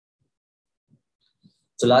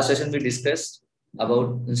So last session we discussed about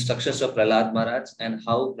instructions of Prahlad Maharaj and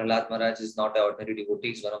how Prahlad Maharaj is not an ordinary devotee,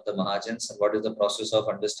 he is one of the Mahajans, and what is the process of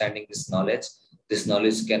understanding this knowledge. This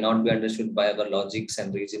knowledge cannot be understood by our logics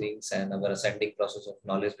and reasonings and our ascending process of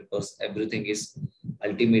knowledge, because everything is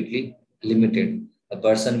ultimately limited. A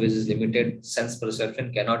person with his limited sense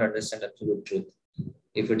perception cannot understand absolute truth.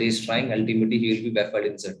 If it is trying, ultimately he will be baffled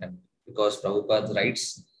in his attempt, because Prabhupada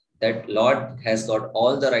writes that Lord has got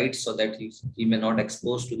all the rights so that he may not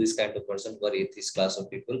expose to this kind of person who are atheist class of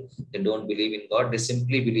people. They don't believe in God, they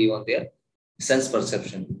simply believe on their sense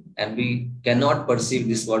perception. And we cannot perceive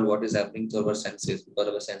this world, what is happening to our senses, because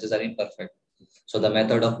our senses are imperfect. So the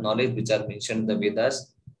method of knowledge which are mentioned in the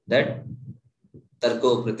Vedas, that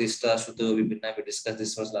Tarko Pratishta Shuto Vibhinna, we discussed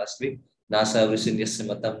this was last week. Nasa Vrishinyasya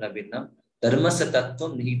Matam Na Bhinnam. Dharma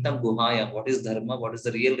Satatvam Nihitam Guhayam. What is Dharma? What is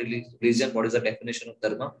the real religion? What is the definition of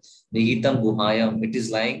Dharma? Nihitam Guhayam. It is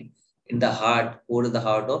lying in the heart, over the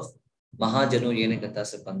heart of Mahajano Yene Gata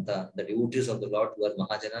Sapanta. The devotees of the Lord, who are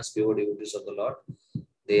Mahajanas, pure devotees of the Lord,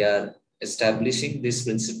 they are establishing this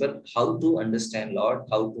principle, how to understand Lord,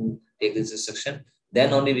 how to take this instruction.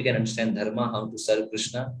 Then only we can understand Dharma, how to serve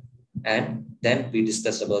Krishna. And then we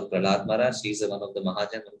discussed about Prahlad Maharaj. He is one of the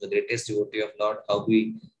Mahajan, one of the greatest devotee of Lord, how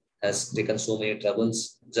he has taken so many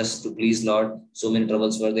troubles just to please Lord. So many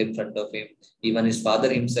troubles were there in front of him. Even his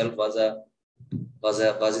father himself was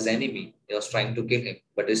his enemy. He was trying to kill him.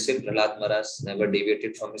 But still Prahlad Maharaj never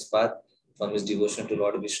deviated from his path, from his devotion to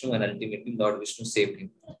Lord Vishnu, and ultimately Lord Vishnu saved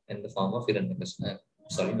him in the form of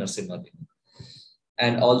Narasimha.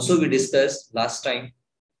 And also we discussed last time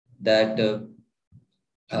that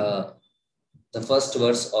the first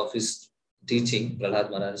verse of his teaching,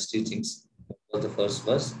 Prahlad Maharaj's teachings, was the first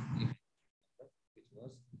verse, which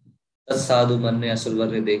was Tat sadhu manne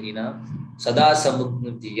asulvarre dehina sada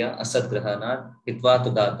samuknutiya asad grahana hitva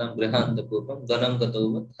tudatam grahanta kupam ganam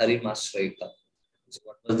gatovat harim ashrayita. So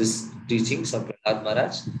what was this teachings of Prahlad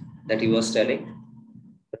Maharaj that he was telling?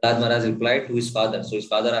 Prahlad Maharaj replied to his father. So his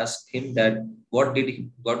father asked him that what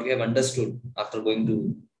you have understood after going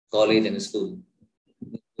to college and school,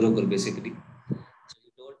 Gurukul basically. So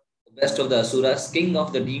he told, the best of the asuras, king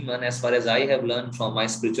of the demon, as far as I have learned from my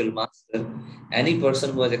spiritual master, any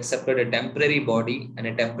person who has accepted a temporary body and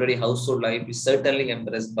a temporary household life is certainly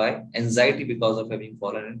embarrassed by anxiety because of having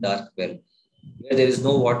fallen in dark well, where there is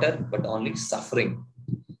no water but only suffering.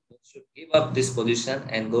 One should give up this position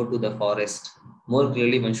and go to the forest. More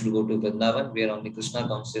clearly, one should go to Vrindavan, where only Krishna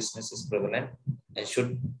consciousness is prevalent, and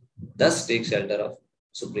should thus take shelter of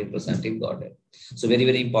Supreme Personality of Godhead. So very,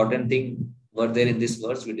 very important thing were there in this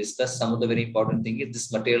verse. We discussed some of the very important thing is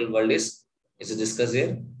this material world is discussed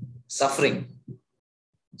here. Suffering.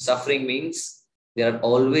 Suffering means there are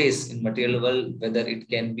always in material world, whether it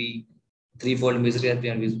can be threefold misery.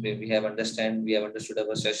 We have understood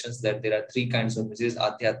our sessions that there are three kinds of miseries: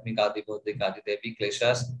 Adhyatmik, Adi Bauddhik, Adi Devi,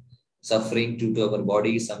 Kleshas, suffering due to our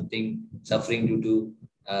body, suffering due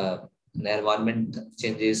to environment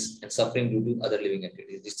changes, and suffering due to other living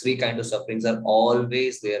entities. These three kinds of sufferings are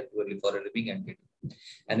always there for a living entity,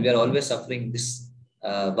 and we are always suffering this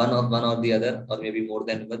one or the other, or maybe more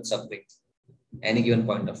than one suffering any given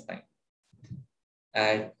point of time.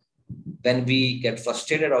 And when we get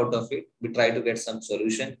frustrated out of it, we try to get some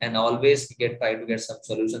solution, and always try to get some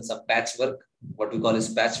solution, some patchwork. What we call is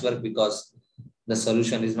patchwork, because the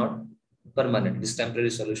solution is not permanent; it's temporary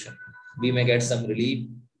solution. We may get some relief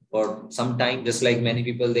for some time, just like many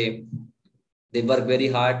people they work very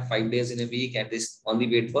hard 5 days in a week, and they only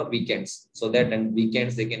wait for weekends, so that on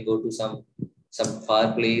weekends they can go to some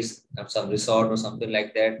far place, some resort or something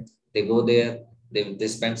like that. They go there, they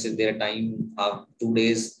spend their time 2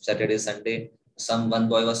 days, Saturday, Sunday. One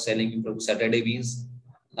boy was telling me Saturday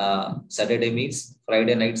means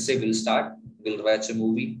Friday night say we'll watch a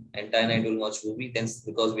movie, entire night we'll watch movie. Then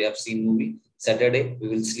because we have seen movie, Saturday we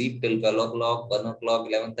will sleep till 12 o'clock, 1 o'clock,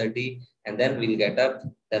 11:30, and then we'll get up.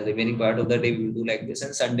 The remaining part of the day we will do like this,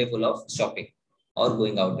 and Sunday full of shopping or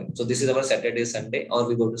going out. So this is our Saturday, Sunday, or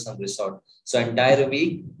we go to some resort. So entire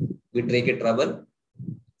week we take a trouble,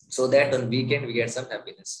 so that on weekend we get some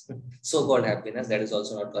happiness. So-called happiness that is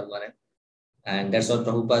also not permanent. And that's what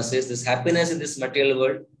Prabhupada says. This happiness in this material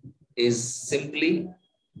world is simply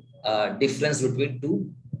a difference between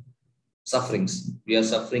two sufferings. We are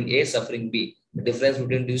suffering A, suffering B. The difference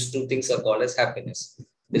between these two things are called as happiness.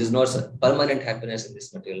 There is no permanent happiness in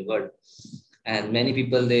this material world. And many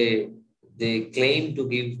people, they claim to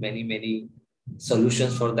give many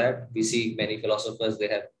solutions for that. We see many philosophers,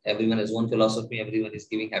 everyone has one philosophy, everyone is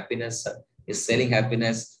giving happiness, is selling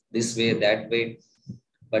happiness this way, that way.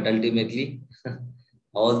 But ultimately,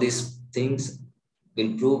 all these things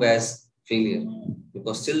will prove as failure.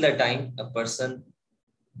 Because till the time a person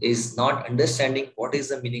is not understanding what is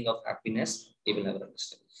the meaning of happiness, he will never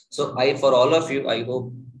understand. So for all of you, I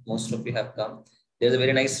hope most of you have come. There's a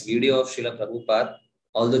very nice video of Srila Prabhupada.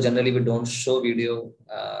 Although generally we don't show video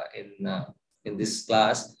in this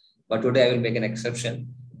class, but today I will make an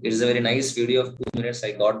exception. It is a very nice video of 2 minutes.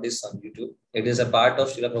 I got this on YouTube. It is a part of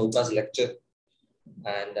Srila Prabhupada's lecture.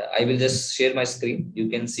 And I will just share my screen. You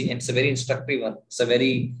can see, and it's a very instructive one. It's a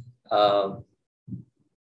very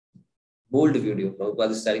bold video.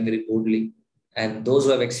 Prabhupada is starting very boldly. And those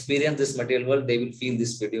who have experienced this material world, they will feel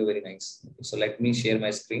this video very nice. So let me share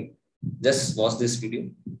my screen. Just watch this video.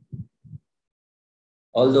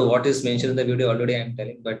 Although what is mentioned in the video already I am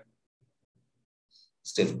telling, but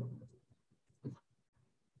still.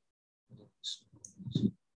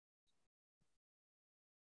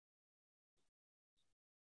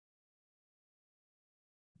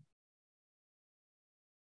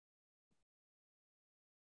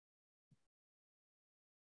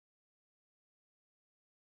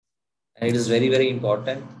 And it is very, very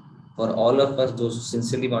important for all of us, those who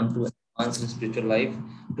sincerely want to advance in spiritual life,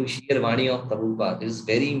 to hear Vani of Prabhupada. It is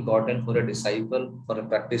very important for a disciple, for a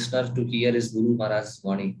practitioner to hear his Guru Maharaj's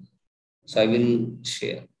Vani. So I will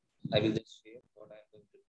share. I will just share what I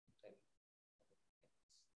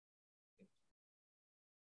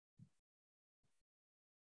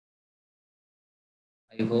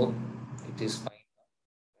am going to tell. I hope it is fine.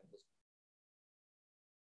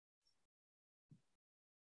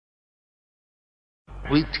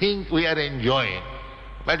 We think we are enjoying,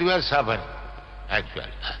 but we are suffering,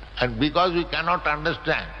 actually. And because we cannot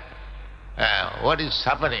understand what is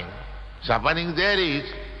suffering, suffering there is,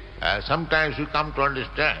 sometimes we come to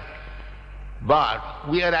understand, but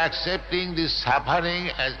we are accepting this suffering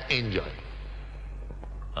as enjoy.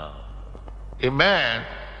 A man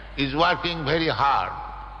is working very hard,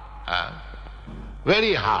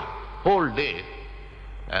 whole day.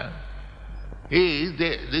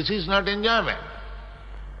 This is not enjoyment.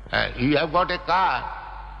 You have got a car,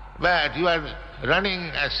 but you are running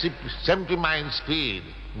at 70 miles speed,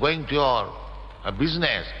 going to your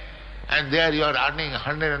business, and there you are earning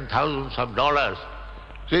hundreds and thousands of dollars.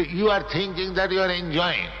 So you are thinking that you are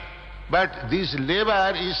enjoying, but this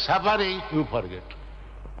labor is suffering, you forget.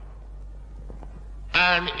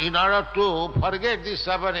 And in order to forget this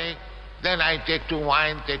suffering, then I take to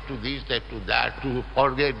wine, take to this, take to that, to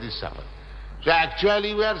forget this suffering. So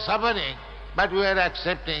actually we are suffering, but we are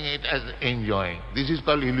accepting it as enjoying. This is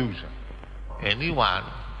called illusion. Anyone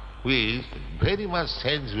who is very much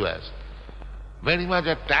sensuous, very much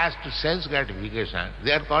attached to sense gratification,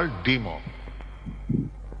 they are called demo.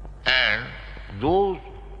 And those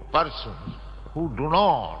persons who do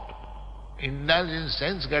not indulge in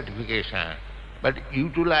sense gratification, but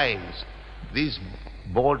utilize this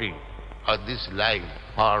body or this life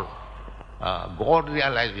for God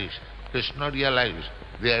realization, Krishna realization,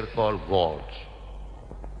 they are called gods.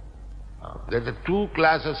 There are two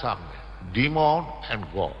classes of men, demon and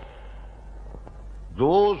God.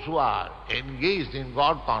 Those who are engaged in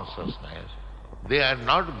God consciousness, they are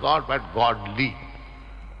not God but godly.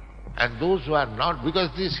 And those who are not,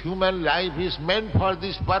 because this human life is meant for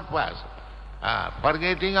this purpose,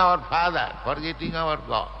 forgetting our Father, forgetting our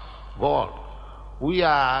God. We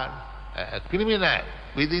are criminal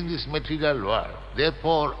within this material world.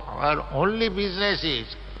 Therefore, our only business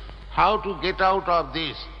is how to get out of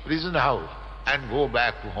this prison house and go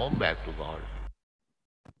back to home, back to God.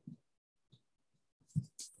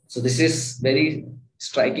 So this is very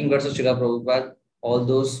striking words of Srila Prabhupada. All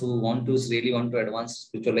those who really want to advance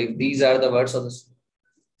spiritual life, these are the words of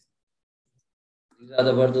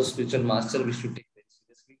spiritual master we should take very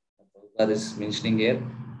seriously. Prabhupada is mentioning here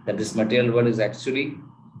that this material world is actually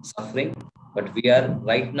suffering, but we are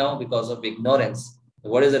right now because of ignorance.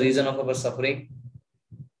 What is the reason of our suffering?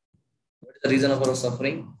 What is the reason of our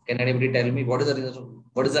suffering? Can anybody tell me what is the reason?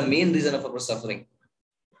 What is the main reason of our suffering?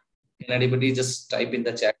 Can anybody just type in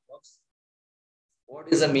the chat box?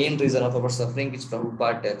 What is the main reason of our suffering which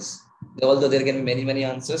Prabhupada tells? Although there can be many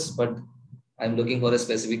answers, but I'm looking for a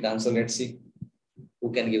specific answer. Let's see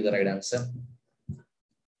who can give the right answer.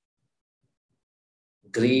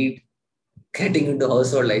 Greed, getting into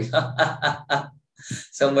household life.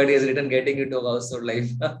 Somebody has written getting into household life.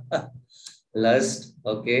 Lust,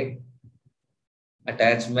 okay.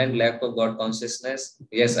 Attachment, lack of God consciousness.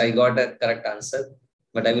 Yes, I got a correct answer,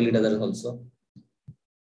 but I will read others also.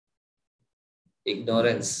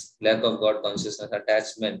 Ignorance, lack of God consciousness,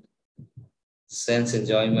 attachment, sense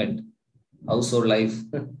enjoyment, household life,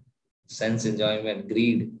 sense enjoyment,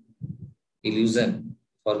 greed, illusion,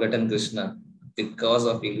 forgotten Krishna, because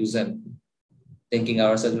of illusion, thinking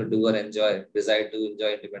ourselves to do or enjoy, desire to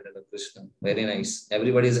enjoy independent of Krishna. Very nice.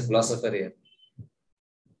 Everybody is a philosopher here.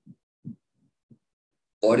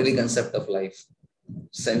 Bodily concept of life,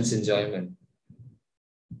 sense enjoyment,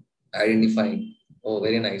 identifying. Oh,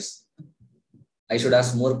 very nice. I should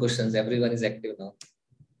ask more questions. Everyone is active now.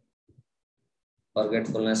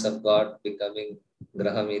 Forgetfulness of God becoming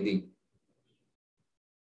Grahamedi.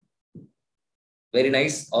 Very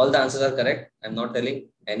nice. All the answers are correct. I'm not telling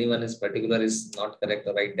anyone is particular is not correct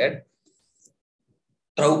or right that.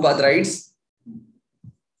 Prabhupada writes,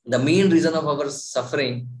 the main reason of our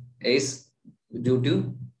suffering is due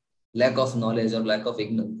to lack of knowledge or lack of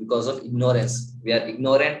ignorance, because of ignorance. We are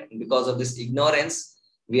ignorant. Because of this ignorance,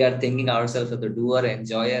 we are thinking ourselves as the doer,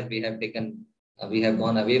 enjoyer. We have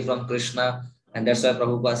gone away from Krishna. And that's why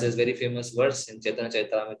Prabhupada says very famous verse in Chaitanya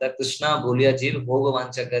Charitamrita, Krishna bhuliya jeev bhoga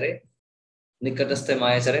vancha kare, nikatastha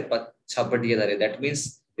maya chare chapatiya dhare. That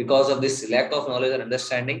means because of this lack of knowledge and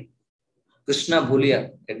understanding, Krishna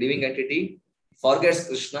bhuliya, a living entity, forgets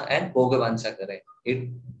Krishna and bhoga vancha kare. It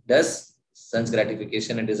does sense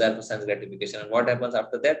gratification and desire for sense gratification. And what happens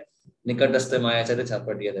after that? Nikatastha maya chare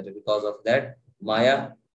chapatiya dhare. Because of that,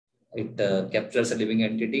 maya, it captures a living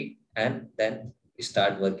entity and then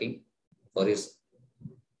start working for his.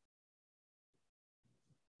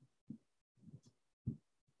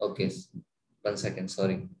 Okay, 1 second,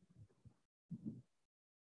 sorry.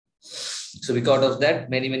 So because of that,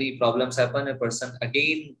 many problems happen. A person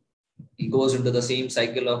again, he goes into the same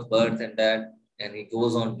cycle of birth and death, and he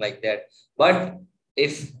goes on like that. But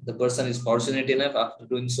if the person is fortunate enough, after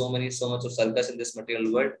doing so much of circus in this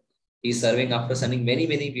material world, he's serving after sending many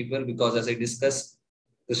people, because as I discussed,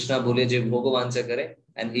 Krishna bole je bhoga vancha kare,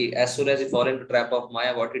 and he, as soon as he fall into trap of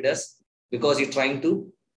Maya, what he does? Because he's trying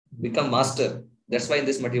to become master. That's why in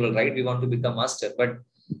this material, right, we want to become master. But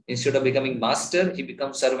instead of becoming master, he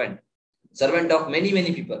becomes servant. Servant of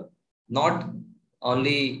many people. Not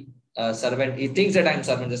only servant. He thinks that I'm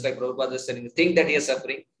servant, just like Prabhupada was saying. He thinks that he is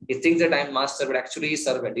suffering. He thinks that I'm master, but actually he's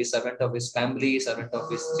servant. He's servant of his family, servant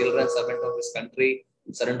of his children, servant of his country,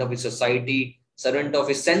 servant of his society, servant of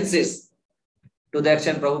his senses. To the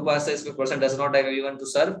extent Prabhupada says, if a person does not have anyone to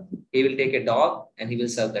serve, he will take a dog and he will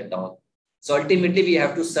serve that dog. So ultimately, we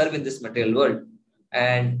have to serve in this material world.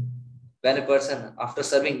 And when a person, after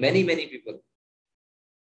serving many people,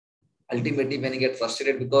 ultimately when he gets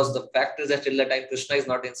frustrated, because the fact is that till the time Krishna is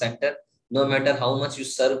not in center, no matter how much you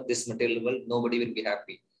serve this material world, nobody will be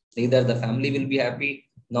happy. Neither the family will be happy,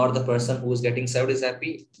 nor the person who is getting served is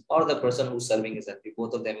happy, or the person who is serving is happy.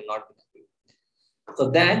 Both of them will not be happy. So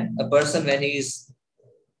then a person, when he is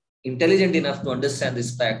intelligent enough to understand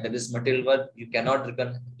this fact that this material world, you cannot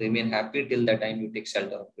remain happy till the time you take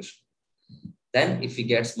shelter of Krishna. Then if he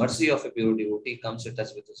gets mercy of a pure devotee, comes to touch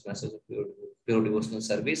with this message of pure devotional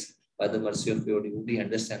service, by the mercy of pure devotee,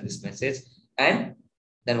 understand this message. And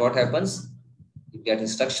then what happens? You get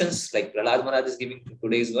instructions like Prahlad Maharaj is giving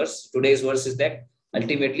today's verse. Today's verse is that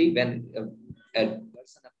ultimately when a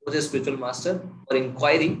person approaches spiritual master for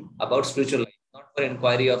inquiry about spiritual life, not for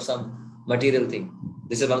inquiry of some material thing.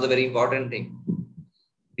 This is one of the very important things.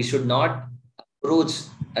 We should not approach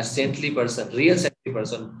a saintly person, real saintly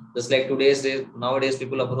person. Just like nowadays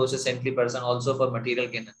people approach a saintly person also for material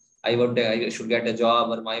gain. I should get a job,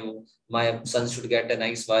 or my son should get a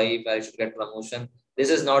nice wife, I should get promotion. This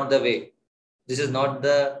is not the way. This is not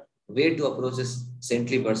the way to approach a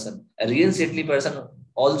saintly person. A real saintly person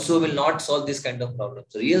also will not solve this kind of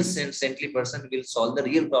problems. A real saintly person will solve the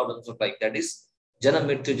real problems of life. That is Janam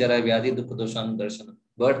Mrityu Jara Vyadhi Dukha Doshan Darshana.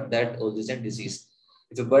 Birth, that, old age and disease.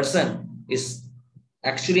 If a person is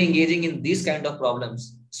actually engaging in these kind of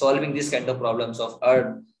problems, solving these kind of problems of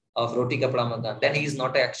earth, of roti kapda makan, then he is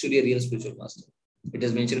not actually a real spiritual master. It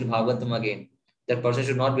is mentioned in Bhagavatam again. That person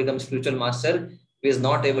should not become spiritual master who is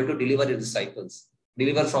not able to deliver his disciples.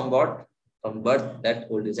 Deliver from what? From birth, death,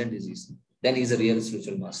 old age and disease. Then he is a real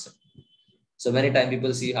spiritual master. So many times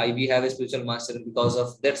people see, we have a spiritual master, and because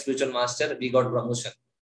of that spiritual master, we got promotion.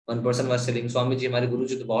 One person was telling, Swamiji, hamare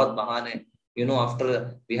Guruji to bahut mahan hai. You know,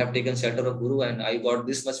 after we have taken shelter of Guru and I got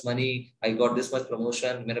this much money, I got this much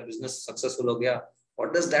promotion, my business successful ho gaya.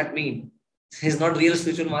 What does that mean? He's not real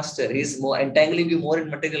spiritual master. He's more entangling you more in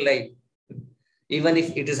material life. Even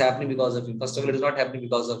if it is happening because of him. First of all, it is not happening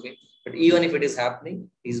because of him. But even if it is happening,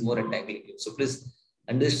 he's more entangling you. So please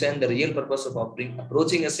understand the real purpose of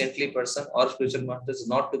approaching a saintly person or spiritual master is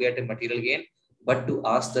not to get a material gain, but to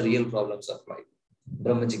ask the real problems of life.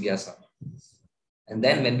 Brahma Jigyasa. And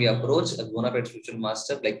then when we approach a bona fide spiritual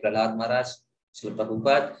master like Prahlad Maharaj, Srila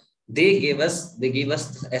Prabhupada, they gave us the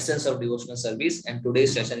essence of devotional service, and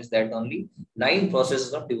today's session is that only 9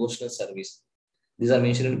 processes of devotional service. These are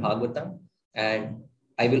mentioned in Bhagavatam. And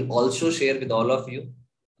I will also share with all of you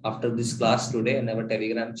after this class today in our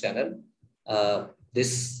Telegram channel.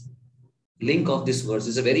 This link of this verse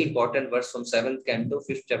is a very important verse from 7th canto,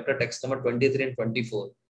 5th chapter, text number 23 and 24.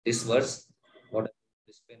 This verse, what I will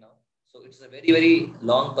display now. So it's a very, very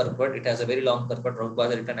long purport. It has a very long purport.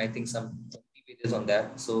 Prabhupada has written, I think, some 20 pages on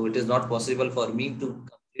that. So it is not possible for me to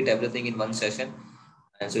complete everything in one session.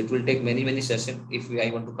 And so it will take many, many sessions if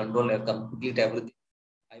I want to control and complete everything.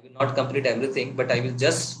 I will not complete everything, but I will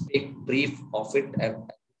just take brief of it,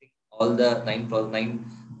 all the nine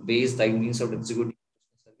ways, nine means of executing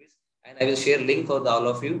service, and I will share link for all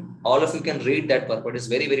of you. All of you can read that purport. It's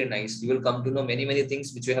very, very nice. You will come to know many, many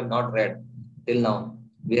things which you have not read till now.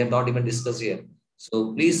 We have not even discussed here.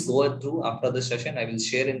 So please go through after the session. I will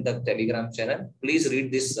share in the Telegram channel. Please read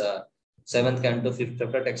this 7th canto, 5th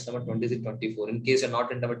chapter, text number 23, 24. In case you're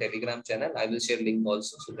not in our Telegram channel, I will share link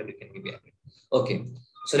also so that you can give it. Okay.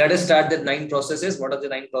 So let us start the 9 processes. What are the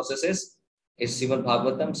 9 processes? It's Srimad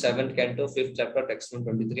Bhagavatam, 7th canto, 5th chapter, text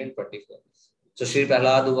number 23 and 24. So Sri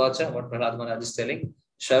Prahlad Uvacha, what Prahlad Maharaj is telling,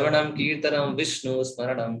 Shravanam Kirtanam Vishnu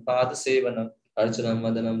Smaranam Pada Sevanam Archanam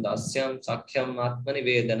Madanam Dasyam Sakhyam Atmani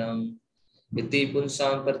Vedanam Iti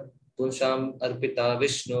Punsham Arpita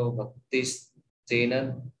Vishnu Bhakti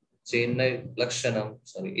Sena Lakshanam.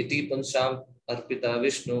 Sorry, Iti Punsham Arpita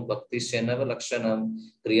Vishnu Bhakti Senava Lakshanam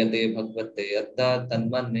Kriyate Bhagavate Adda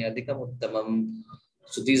Tanmanne Adhikam Uttamam.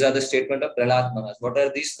 So these are the statement of Prahlad Maharaj. What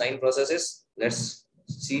are these 9 processes? Let's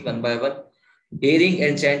see one by one. Hearing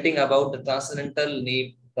and chanting about the transcendental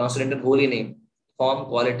name, transcendental holy name, form,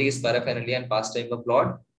 qualities, paraphernalia, and pastime of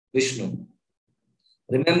Lord Vishnu.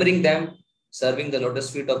 Remembering them, serving the lotus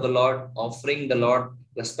feet of the Lord, offering the Lord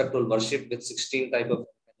respectful worship with 16 type of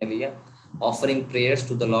paraphernalia, offering prayers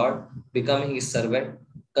to the Lord, becoming his servant,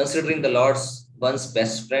 considering the Lord's one's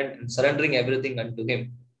best friend, and surrendering everything unto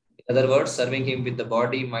him. In other words, serving him with the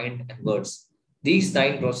body, mind, and words. These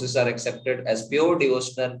 9 processes are accepted as pure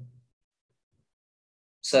devotional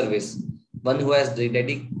service. One who has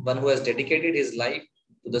dedicated his life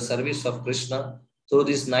to the service of Krishna through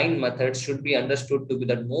these 9 methods should be understood to be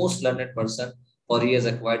the most learned person, for he has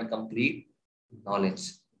acquired complete knowledge.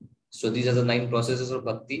 So these are the 9 processes of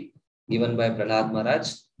bhakti given by Prahlad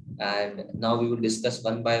Maharaj. And now we will discuss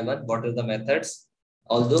one by one what are the methods.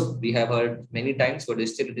 Although we have heard many times, but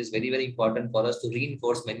still it is very, very important for us to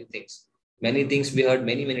reinforce many things. Many things we heard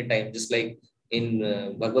many, many times, just like in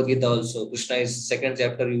Bhagavad Gita also, Krishna is 2nd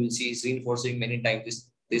chapter, you will see is reinforcing many times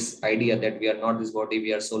this idea that we are not this body,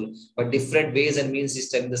 we are soul, but different ways and means is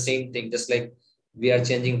telling the same thing. Just like we are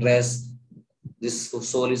changing dress, this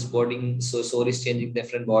soul is body, so soul is changing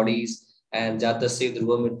different bodies. And Jatasya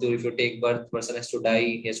Dhruva Mrityu, if you take birth, person has to die,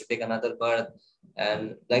 he has to take another birth.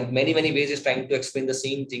 And like many, many ways is trying to explain the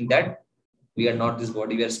same thing, that we are not this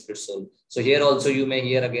body, we are spirit soul. So here also you may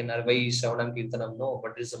hear again, Arvai Shravanam Kirtanam. No,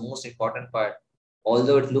 but it is the most important part.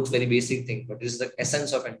 Although it looks very basic thing, but it is the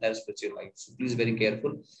essence of entire spiritual life. So please be very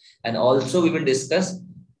careful. And also we will discuss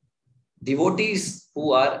devotees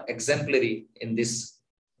who are exemplary in this,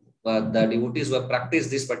 the devotees who have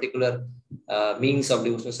practiced this particular means of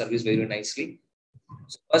devotional service very nicely.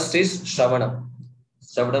 So first is Shravanam.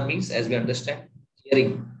 Shravanam means, as we understand,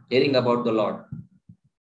 hearing about the Lord.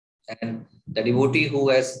 And the devotee who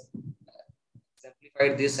has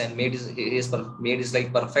exemplified this and made his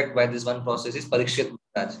life perfect by this one process is Parikshit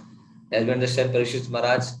Maharaj. As we understand, Parikshit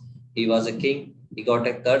Maharaj, he was a king. He got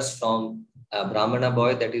a curse from a Brahmana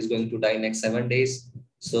boy that is going to die next 7 days.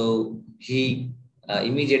 So he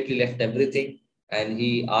immediately left everything and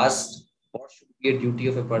he asked what should be a duty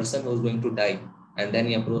of a person who is going to die. And then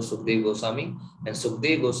he approached Sukdev Goswami, and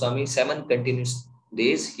Sukdev Goswami 7 continuous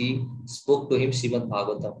days he spoke to him Srimad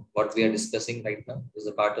Bhagavatam. What we are discussing right now is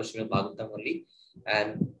a part of Srimad Bhagavatam only.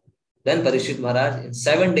 And then Parikshit Maharaj in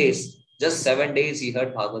 7 days, just 7 days he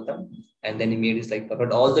heard Bhagavatam, and then he made his life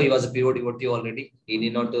perfect. Although he was a pure devotee already, he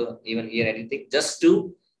need not to even hear anything, just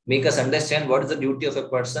to make us understand what is the duty of a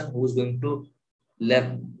person who is going to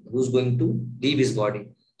leave his body.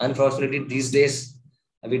 Unfortunately, these days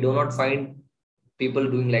we do not find people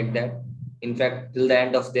doing like that. In fact, till the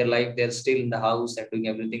end of their life, they're still in the house and doing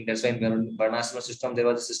everything. That's why in Varnashrama system, there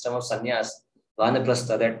was a system of sannyas,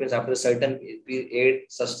 vanaprastha. That means after a certain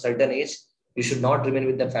age, you should not remain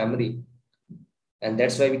with the family. And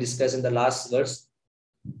that's why we discussed in the last verse,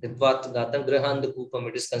 it is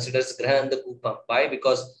considered grahanda kupam. Why?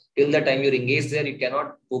 Because till the time you're engaged there, you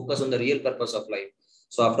cannot focus on the real purpose of life.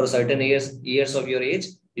 So after certain years of your age,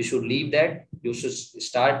 you should leave that. You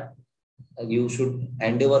should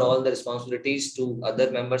hand over all the responsibilities to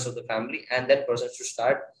other members of the family, and that person should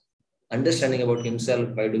start understanding about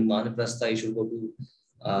himself by doing Vanaprastha. He should go to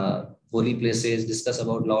holy places, discuss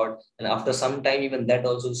about Lord, and after some time, even that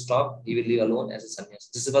also stop. He will live alone as a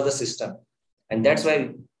sannyas. This was the system, and that's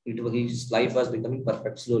why his life was becoming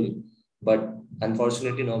perfect slowly. But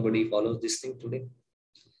unfortunately, nobody follows this thing today.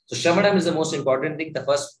 So Shravanam is the most important thing. The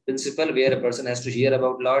first principle where a person has to hear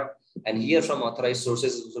about Lord and hear from authorized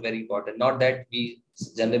sources is also very important. Not that we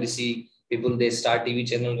generally see people, they start TV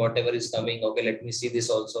channel, whatever is coming. Okay, let me see this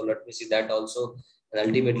also, let me see that also. And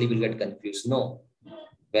ultimately we'll get confused. No.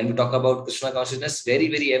 When we talk about Krishna consciousness,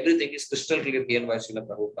 very everything is crystal clear here by Srila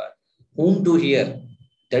Prabhupada. Whom to hear,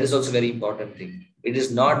 that is also very important thing. It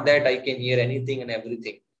is not that I can hear anything and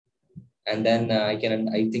everything, and then I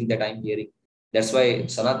think that I'm hearing. That's why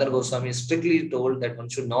Sanatana Goswami strictly told that one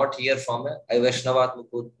should not hear from a Vaishnava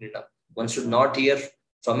Mukut Nrinam. One should not hear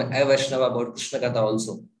from a Vaishnava about Krishna Katha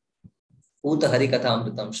also. Uta Harikatha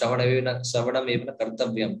Amritam, Shravanam Evana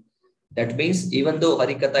Kartavyam. That means even though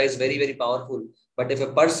Harikatha is very powerful, but if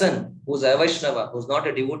a person who's a Vaishnava, who's not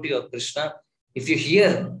a devotee of Krishna, if you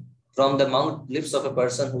hear from the mouth lips of a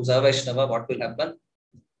person who's a Vaishnava, what will happen?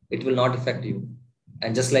 It will not affect you.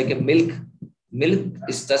 And just like a milk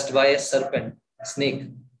is touched by a serpent, snake.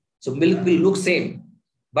 So milk will look same,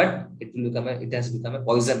 but it has become a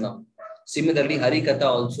poison now. Similarly, Harikatha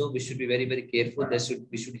also, we should be very careful.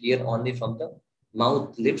 We should hear only from the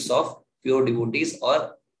mouth, lips of pure devotees,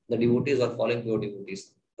 or the devotees or following pure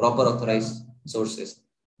devotees, proper authorized sources.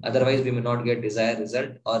 Otherwise, we may not get desired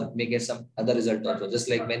result or may get some other result also. Just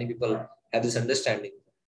like many people have this understanding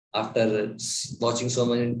after watching so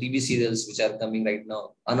many TV serials which are coming right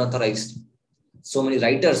now, unauthorized. So many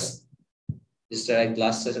writers. Just like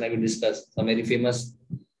last session I will discuss a very famous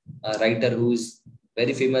writer who is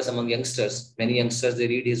very famous among youngsters. Many youngsters, they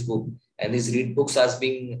read his book, and his read books as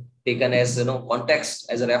being taken as context,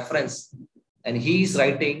 as a reference, and he is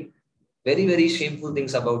writing very shameful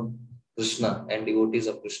things about Krishna and devotees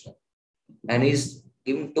of Krishna, and he's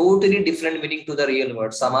giving totally different meaning to the real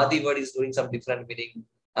word. Samadhi word is doing some different meaning.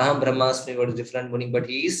 Aham Brahmasmi word is different meaning, but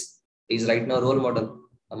he is right now role model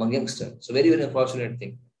among youngsters. So very unfortunate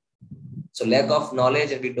thing. So lack of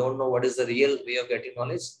knowledge, and we don't know what is the real way of getting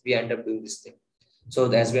knowledge, we end up doing this thing. So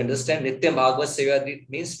as we understand, Nityam Bhagavad Seva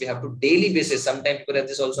means we have to daily basis. Sometimes people have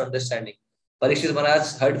this also understanding. Parikshit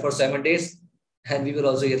Maharaj heard for 7 days, and we will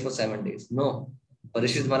also hear for 7 days. No,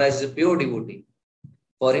 Parikshit Maharaj is a pure devotee.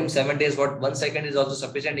 For him, 7 days, 1 second is also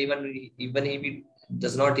sufficient. Even if he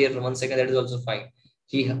does not hear for 1 second, that is also fine.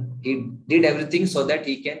 He did everything so that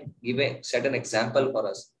he can give a certain example for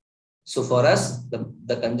us. So for us,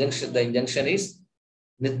 the injunction is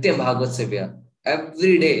Nityam Bhagavad Sevya.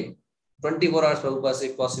 Every day, 24 hours, Prabhupada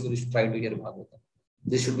says, if possible, you should try to hear Bhagavatam.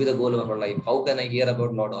 This should be the goal of our life. How can I hear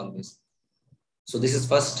about Lord always? So this is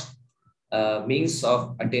first means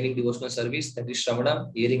of attaining devotional service. That is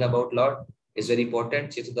Shravanam, hearing about Lord is very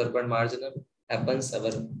important. Chitudarpan Marjanam happens,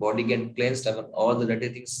 our body get cleansed, all the dirty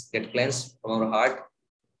things get cleansed from our heart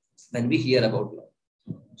when we hear about Lord.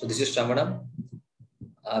 So this is Shravanam.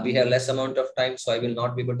 We have less amount of time, so I will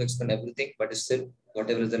not be able to explain everything, but still,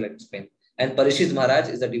 whatever is, I'll explain. And Parikshit Maharaj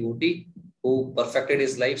is a devotee who perfected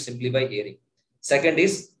his life simply by hearing. Second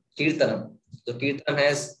is Kirtanam. So Kirtanam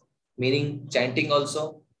has meaning chanting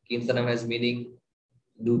also. Kirtanam has meaning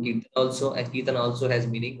do Kirtan also, and Kirtan also has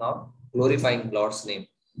meaning of glorifying Lord's name.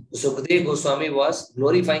 So Sukadeva Goswami was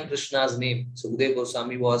glorifying Krishna's name. Sukadeva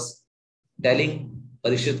Goswami was telling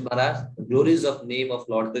Parikshit Maharaj the glories of name of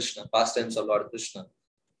Lord Krishna, past tense of Lord Krishna.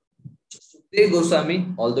 Sukadeva Goswami,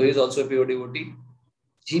 although he is also a pure devotee,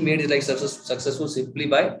 he made his life successful simply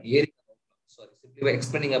by simply by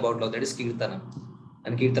explaining about Lord. That is Kirtanam.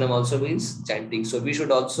 And Kirtanam also means chanting. So we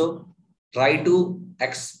should also try to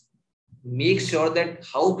make sure that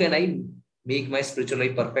how can I make my spiritual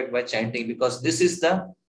life perfect by chanting, because this is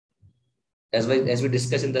the, as we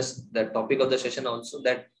discussed in the topic of the session also,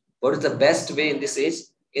 that what is the best way in this age?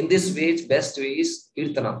 In this age, best way is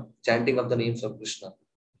Kirtanam, chanting of the names of Krishna.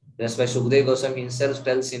 That's why Sukadeva Goswami himself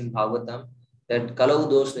tells in Bhagavatam that Kalau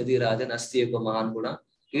Dosh Nidhi Rajan Astiyeko Mahan Guna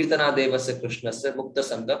Kirtana Devasya Krishnasya Mukta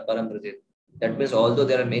Sangha Parambrajit. That means although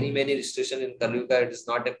there are many restrictions in Kali Yuga, it is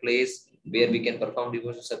not a place where we can perform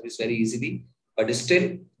devotional service very easily. But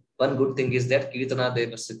still, one good thing is that Kirtana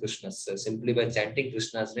Devasya Krishnasya. Simply by chanting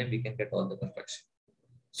Krishna's name, we can get all the perfection.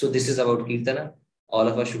 So this is about Kirtana. All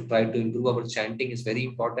of us should try to improve our chanting. Is very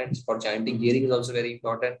important. For chanting, hearing is also very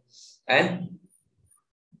important. And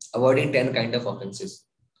avoiding 10 kind of offenses.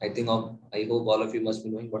 I hope all of you must be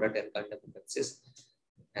knowing what are 10 kind of offenses,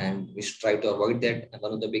 and we should try to avoid that. And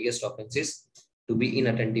one of the biggest offenses to be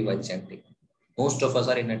inattentive while chanting. Most of us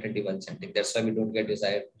are inattentive while chanting. That's why we don't get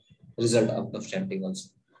desired result out of chanting also.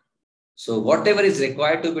 So whatever is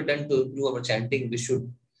required to be done to improve our chanting, we should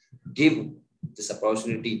give this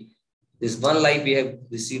opportunity. This one life we have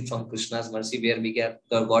received from Krishna's mercy, where we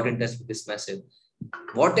got in touch with this message.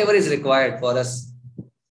 Whatever is required for us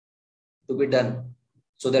to be done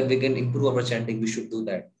so that we can improve our chanting, we should do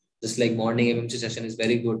that. Just like morning MMC session is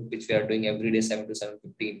very good, which we are doing every day, 7 to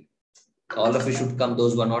 7:15. All of you should come.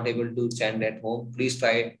 Those who are not able to chant at home, please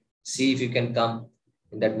try, see if you can come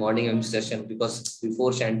in that morning MMC session, because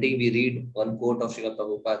before chanting, we read one quote of Srila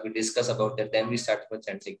Prabhupada, we discuss about that, then we start with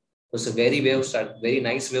chanting. So it's a very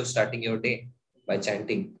nice way of starting your day by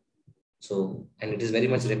chanting. So, and it is very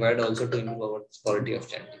much required also to improve our quality of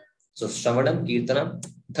chanting. So, Shravanam, Kirtanam.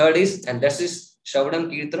 Third is, and that is Shravanam,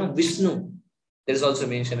 Kirtanam, Vishnu. There is also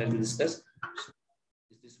mentioned and we discuss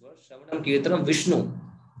this word, Shravanam, Kirtanam, Vishnu.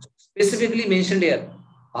 Specifically mentioned here.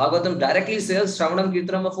 Bhagavatam directly says Shravanam,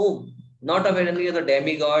 Kirtanam of whom? Not of any other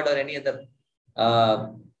demigod or any other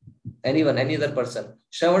anyone, any other person.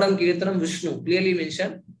 Shravanam, Kirtanam, Vishnu. Clearly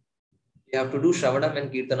mentioned. We have to do Shravanam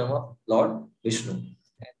and Kirtanam of Lord Vishnu.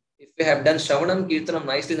 And if we have done Shravanam, Kirtanam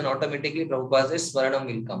nicely, then automatically Prabhupada says Smaranam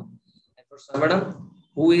will come. And for Shravanam,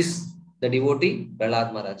 who is the devotee?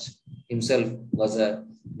 Prahlad Maharaj himself was a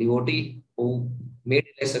devotee who made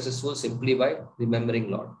life successful simply by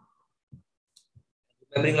remembering Lord.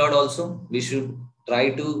 Remembering Lord also, we should try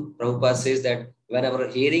to, Prabhupada says that whenever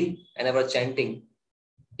hearing and our chanting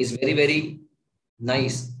is very, very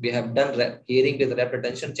nice. We have done hearing with rapt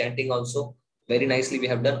attention, chanting also very nicely. We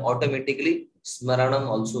have done automatically. Smaranam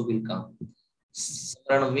also will come.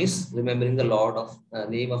 Smaranam means remembering the Lord of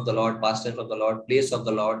name of the Lord, past tense of the Lord, place of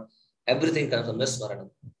the Lord. Everything comes from the Smaranam.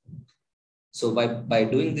 So by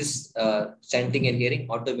doing this chanting and hearing,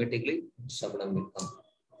 automatically Smaranam will come.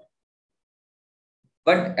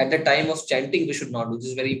 But at the time of chanting, we should not do. This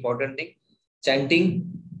is very important thing.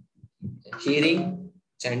 Chanting, hearing,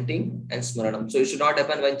 chanting and smaranam. So it should not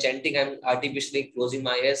happen when chanting, I'm artificially closing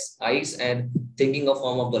my eyes and thinking of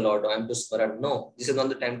form of the Lord. I'm to smaran. No, this is not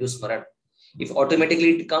the time to smaran. If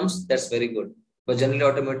automatically it comes, that's very good. But generally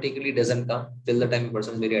automatically it doesn't come till the time a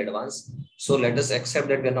person is very advanced. So let us accept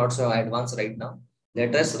that we're not so advanced right now.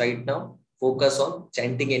 Let us right now focus on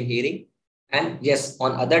chanting and hearing. And yes,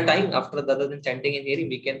 on other time, after the other than chanting and hearing,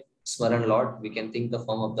 we can smaran Lord, we can think the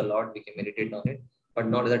form of the Lord, we can meditate on it, but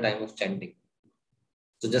not at the time of chanting.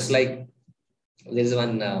 So just like there is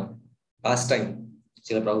one pastime,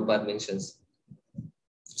 Srila Prabhupada mentions.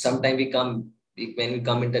 Sometime when we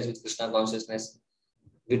come in touch with Krishna consciousness,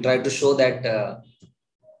 we try to show that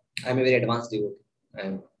I'm a very advanced devotee.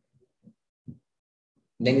 And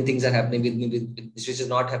many things are happening with me, which is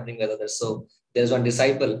not happening with others. So there's one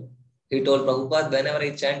disciple. He told Prabhupada, whenever I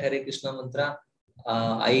chant Hare Krishna mantra,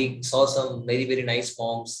 I saw some very, very nice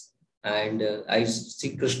forms. And I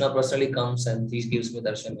see Krishna personally comes and he gives me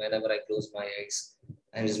darshan whenever I close my eyes.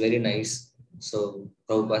 And it's very nice. So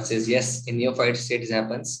Prabhupada says, yes, in your fight state it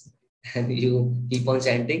happens. And you keep on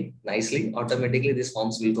chanting nicely, automatically these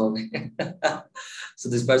forms will go away. So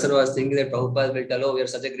this person was thinking that Prabhupada will tell, oh, we are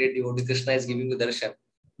such a great devotee, Krishna is giving you darshan.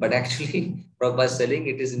 But actually, Prabhupada is telling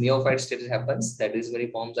it is neophyte state it happens, that is many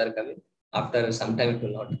forms are coming. After some time, it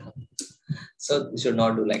will not come. So you should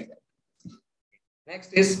not do like that.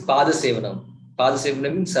 Next is Pada Sevanam. Pada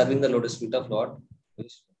Sevanam means serving the lotus feet of Lord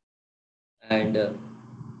Vishnu. And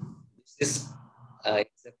this is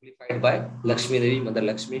exemplified by Lakshmi Devi, Mother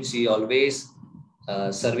Lakshmi. She always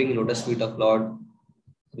serving lotus feet of Lord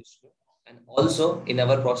Vishnu. And also in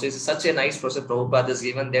our process, such a nice process Prabhupada is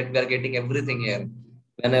given that we are getting everything here.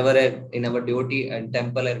 Whenever in our devotee and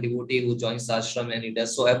temple and devotee who joins ashram and he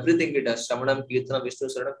does, so everything he does, Shravanam, Kirtanam, Vishnu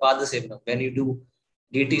Saranam, Pada Sevanam. When you do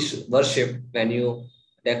deity worship, when you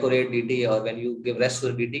decorate deity or when you give rest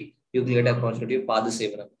to deity, you get a opportunity of Pada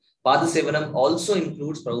Sevanam. Pada Sevanam also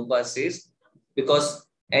includes, Prabhupada says, because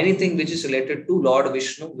anything which is related to Lord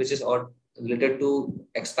Vishnu, which is related to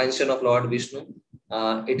expansion of Lord Vishnu,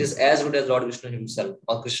 it is as good as Lord Vishnu himself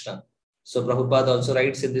or Krishna. So Prabhupada also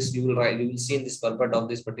writes in this, you will see in this purport of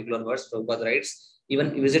this particular verse, Prabhupada writes,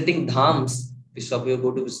 even visiting dhams, if you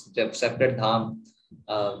go to separate dham,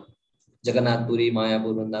 Jagannath Puri,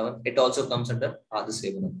 Mayapur, Vrindavan, it also comes under Pada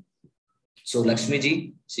Sevanam. So Lakshmi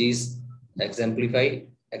Ji, she is exemplified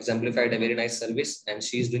a very nice service and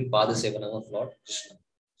she is doing Pada Sevanam of Lord Krishna.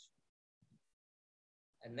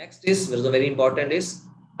 And next is, very important is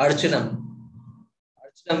Archanam.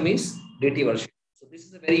 Archanam means deity worship. So this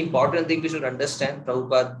is a very important thing we should understand.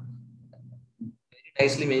 Prabhupada very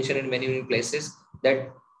nicely mentioned in many, many places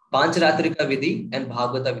that Pancharatrika Vidhi and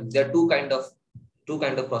Bhagavata Vidhi. There are two kind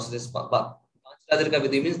of processes. Pancharatrika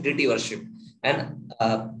Vidhi means deity worship, and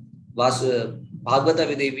Bhagavata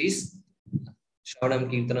Vidhi is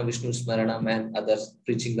Shravanam, Kirtanam, Vishnu Smaranam, and others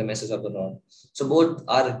preaching the message of the Lord. So both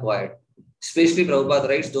are required. Especially Prabhupada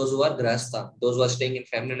writes, those who are grahastha, those who are staying in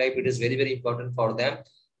family life, it is very, very important for them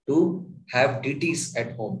to have deities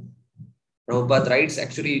at home. Prabhupada writes,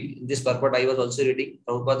 actually, in this purport I was also reading,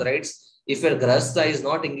 Prabhupada writes, if a grahastha is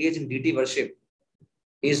not engaged in deity worship,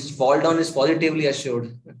 his fall down is positively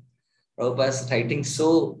assured. Prabhupada is writing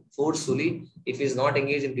so forcefully, if he is not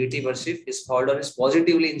engaged in deity worship, his fall down is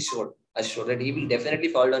positively assured that he will definitely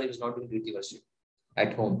fall down if he is not doing deity worship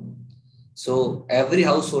at home. So every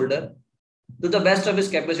householder, to the best of his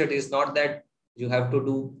capacity, is not that you have to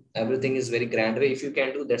do everything is very grand way. If you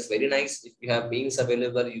can do, that's very nice. If you have means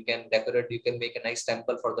available, you can decorate, you can make a nice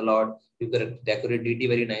temple for the Lord, you can decorate deity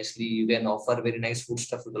very nicely, you can offer very nice food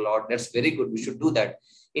stuff to the Lord. That's very good. We should do that.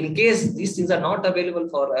 In case these things are not available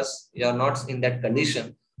for us, you are not in that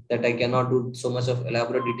condition that I cannot do so much of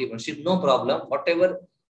elaborate deity worship, no problem. Whatever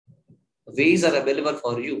ways are available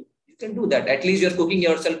for you, you can do that. At least you're cooking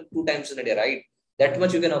yourself 2 times in a day, right? That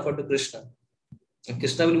much you can offer to Krishna. And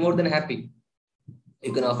Krishna will be more than happy.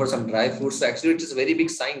 You can offer some dry fruits. So actually, it is a very big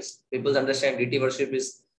science. People understand deity worship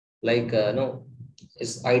is like, no,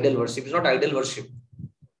 it's idol worship. It's not idol worship.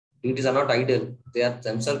 Deities are not idol. They are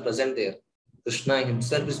themselves present there. Krishna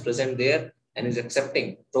himself is present there and is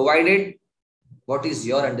accepting, provided what is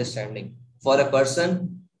your understanding. For a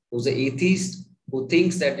person who's an atheist, who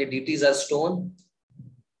thinks that the deities are stone,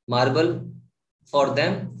 marble, for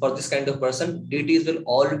them, for this kind of person, deities will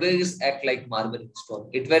always act like marble and stone.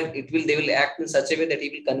 They will act in such a way that he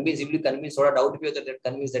will convince, or a doubt that they're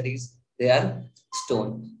convinced that they are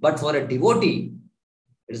stone. But for a devotee,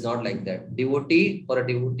 it is not like that. For a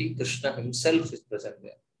devotee, Krishna himself is present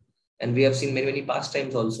there. And we have seen many, many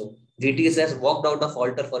pastimes also. Deities has walked out of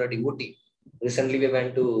altar for a devotee. Recently, we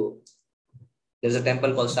went to, there's a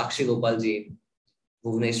temple called Sakshi Gopalji in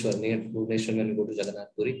Bhubaneswar, near Bhubaneswar when we go to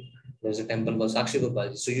Jagannath Puri. There's a temple called Sakshi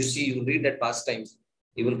Gopalji. So you see, you read that pastimes,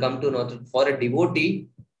 you will come to know that for a devotee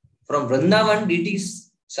from Vrindavan,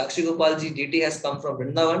 deities, Sakshi Gopalji deity has come from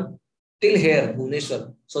Vrindavan till here,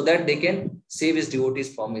 Bhubaneswar, so that they can save his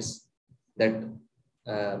devotees' promise that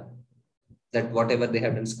that whatever they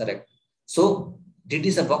have done is correct. So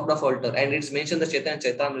deities have walked off altar, and it's mentioned the Chaitanya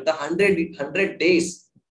Charitamrita 100 days.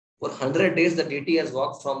 For 100 days, the deity has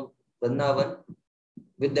walked from Vrindavan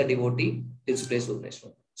with the devotee till his place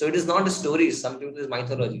Bhubaneswar. So it is not a story, something that is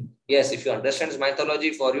mythology. Yes, if you understand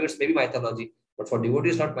mythology, for you it's maybe mythology, but for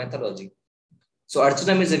devotees, not mythology. So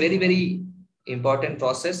Archanam is a very, very important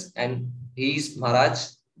process, and he is Maharaj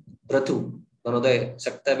Prathu, one of the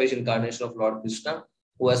Shaktavesh incarnation of Lord Krishna,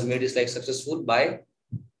 who has made his life successful by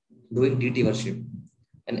doing deity worship.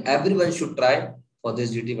 And everyone should try for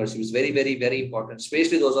this deity worship. It's very, very, very important,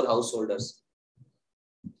 especially those who are householders.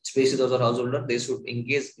 They should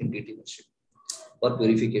engage in deity worship for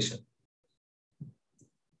purification.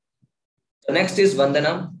 So next is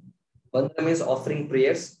Vandanam. Vandanam is offering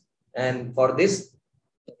prayers. And for this,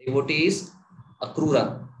 the devotee is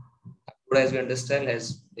Akrura. Akrura, as we understand,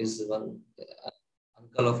 is one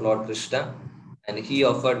uncle of Lord Krishna. And he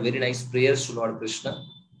offered very nice prayers to Lord Krishna.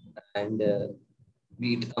 And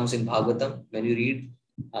it comes in Bhagavatam. When you read,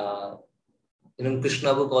 in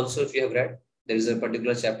Krishna book also, if you have read, there is a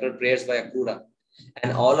particular chapter, prayers by Akrura.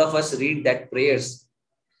 And all of us read that prayers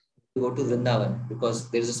to go to Vrindavan, because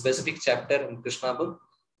there is a specific chapter in Krishna book,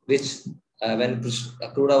 which when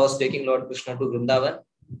Akrura was taking Lord Krishna to Vrindavan,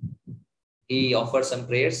 he offered some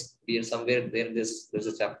prayers. Somewhere there's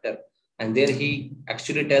a chapter. And there he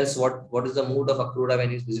actually tells what is the mood of Akrura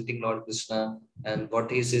when he's visiting Lord Krishna, and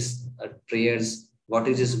what is his prayers, what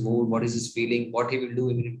is his mood, what is his feeling, what he will do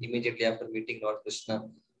immediately after meeting Lord Krishna.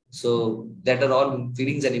 So that are all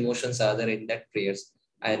feelings and emotions are there in that prayers.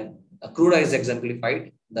 And Akrura is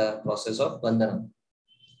exemplified the process of Vandana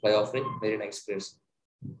by offering very nice prayers.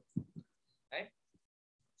 Right?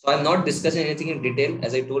 So I'm not discussing anything in detail,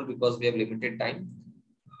 as I told, because we have limited time.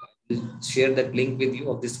 I'll share that link with you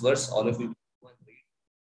of this verse. All of you go and read.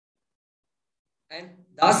 And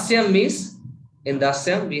Dasyam means, in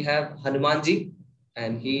Dasyam we have Hanumanji,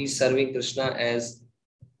 and he is serving Krishna as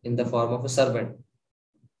in the form of a servant.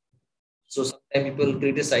 So sometimes people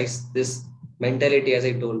criticize this mentality, as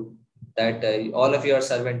I told, that all of you are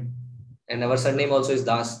servant, and our surname also is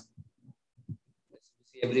Das.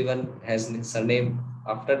 Everyone has a surname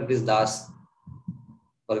after it is Das.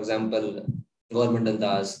 For example, Governmental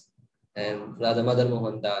Das and Radha Madan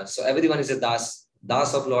Mohan Das. So everyone is a Das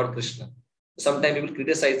of Lord Krishna. Sometimes people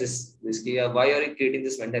criticize this. Why are you creating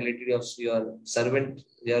this mentality of your servant?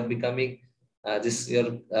 You are becoming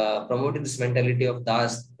promoting this mentality of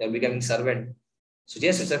Das. You are becoming servant. So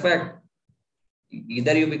yes, it's a fact.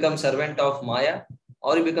 Either you become servant of Maya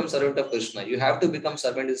or you become servant of Krishna. You have to become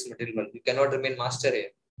servant in this material world. You cannot remain master here.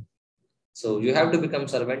 So you have to become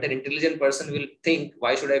servant. An intelligent person will think,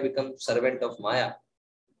 why should I become servant of Maya?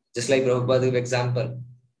 Just like Prabhupada gave example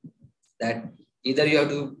that either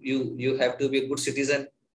you have to be a good citizen,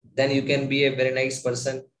 then you can be a very nice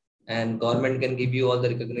person and government can give you all the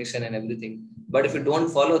recognition and everything. But if you don't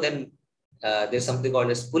follow, then there's something called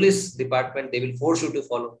as police department. They will force you to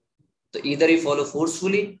follow. So either you follow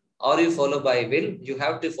forcefully or you follow by will. You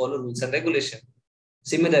have to follow rules and regulation.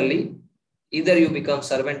 Similarly, either you become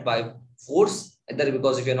servant by force, either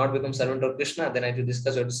because if you're not become servant of Krishna, then I have to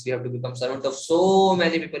discuss you have to become servant of so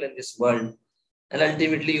many people in this world. And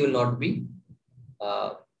ultimately you will not be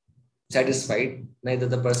uh, satisfied. Neither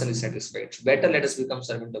the person is satisfied. Better let us become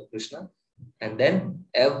servant of Krishna and then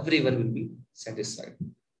everyone will be satisfied.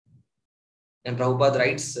 And Prabhupada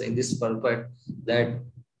writes in this purport that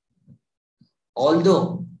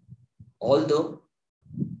although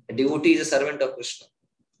a devotee is a servant of Krishna,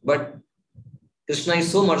 but Krishna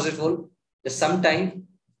is so merciful that sometimes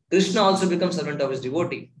Krishna also becomes servant of his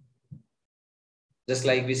devotee. Just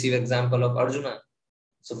like we see the example of Arjuna.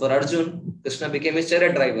 So for Arjun, Krishna became his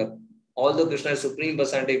chariot driver. Although Krishna is Supreme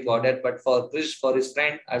Personality of Godhead, but for his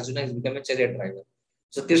friend, Arjuna has become a chariot driver.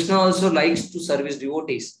 So Krishna also likes to serve his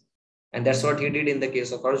devotees. And that's what he did in the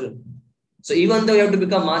case of Arjuna. So even though you have to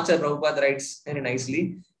become master, Prabhupada writes very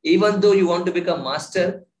nicely, even though you want to become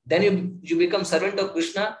master, then you become servant of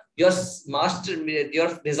Krishna, your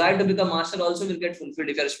desire to become master also will get fulfilled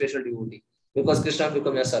if you are a special devotee, because Krishna will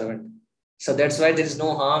become your servant. So that's why there is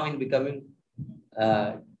no harm in becoming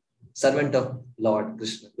servant of Lord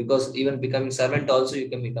Krishna, because even becoming servant also you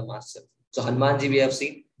can become master. So Hanumanji we have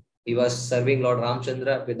seen, he was serving Lord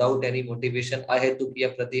Ramchandra without any motivation. Ahetu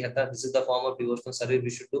kiya pratihata. This is the form of devotional service we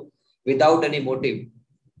should do without any motive,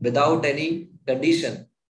 without any condition.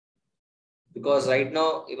 Because right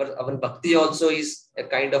now, our bhakti also is a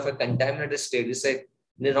kind of a contaminated state. It's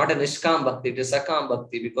not a nishkam bhakti, it is sakam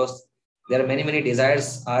bhakti, because there are many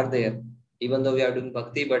desires are there. Even though we are doing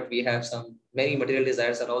bhakti, but we have many material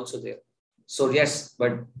desires are also there. So yes,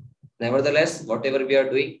 but nevertheless, whatever we are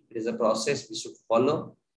doing, it is a process we should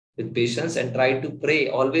follow with patience and try to pray.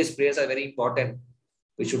 Always prayers are very important.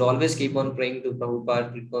 We should always keep on praying to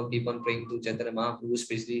Prabhupada, keep on praying to Chaitanya Mahaprabhu,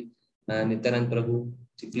 especially Nityanand Prabhu.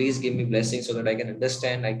 Please give me blessings so that I can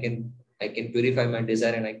understand, I can purify my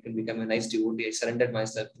desire and I can become a nice devotee. I surrendered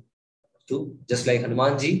myself to, just like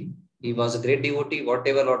Hanumanji, he was a great devotee.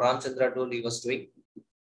 Whatever Lord Ramchandra told, he was doing.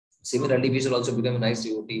 Similarly, we should also become a nice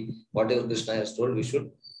devotee. Whatever Krishna has told, we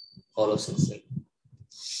should follow sincerely.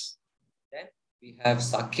 Then we have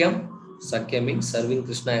Sakyam. Sakyam means serving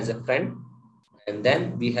Krishna as a friend. And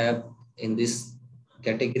then we have in this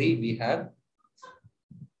category, we have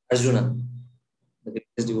Arjuna, the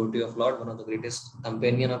greatest devotee of Lord, one of the greatest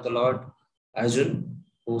companion of the Lord, Arjuna,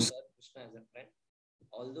 who served Krishna as a friend.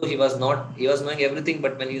 Although he was knowing everything,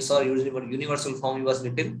 but when he saw universal form, he was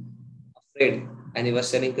little afraid. And he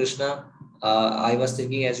was telling Krishna, I was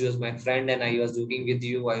thinking as you was my friend and I was joking with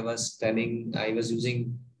you, I was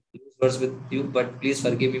using words with you, but please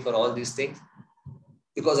forgive me for all these things,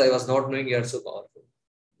 because I was not knowing you are so powerful.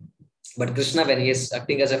 But Krishna, when he is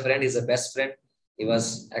acting as a friend, is a best friend. He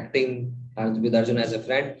was acting with Arjuna as a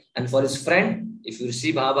friend. And for his friend, if you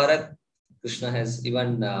see Mahabharata, Krishna has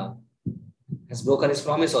even has broken his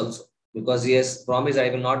promise also. Because he has promised, I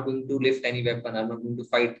will not going to lift any weapon, I am not going to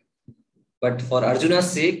fight. But for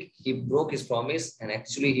Arjuna's sake, he broke his promise and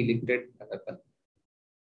actually he lifted a weapon.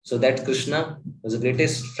 So that Krishna was the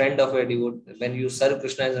greatest friend of a devotee. When you serve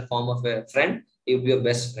Krishna as a form of a friend, he will be your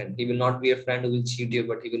best friend. He will not be a friend who will cheat you,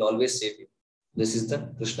 but he will always save you. This is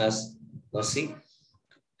the Krishna's mercy.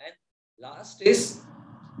 And last is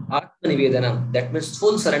Atma Nivedanam. That means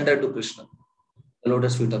full surrender to Krishna, the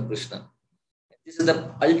lotus feet of Krishna. This is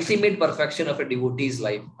the ultimate perfection of a devotee's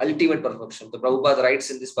life. Ultimate perfection. The Prabhupada writes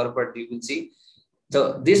in this purport, you will see.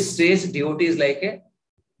 So this stage, devotee is like a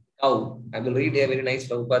cow. I will read a very nice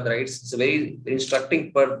Prabhupada writes. It's a very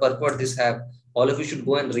instructing purport this have. All of you should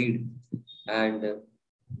go and read. And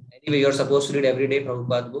anyway, you're supposed to read every day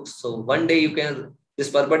Prabhupada books. So one day you can, this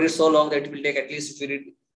purport is so long that it will take, at least if you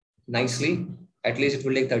read nicely, at least it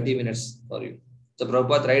will take 30 minutes for you. So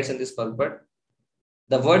Prabhupada writes in this purport,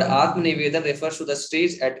 the word Atma Nivedan refers to the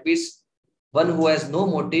stage at which one who has no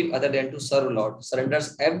motive other than to serve Lord,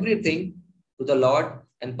 surrenders everything to the Lord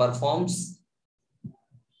and performs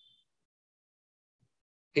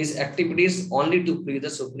his activities only to please the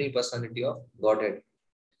Supreme Personality of Godhead.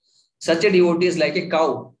 Such a devotee is like a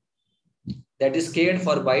cow that is cared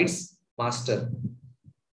for by its master.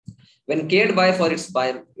 When cared by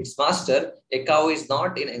its master, a cow is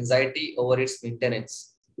not in anxiety over its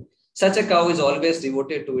maintenance. Such a cow is always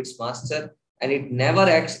devoted to its master, and it never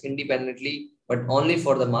acts independently, but only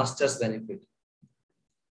for the master's benefit.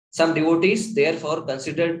 Some devotees therefore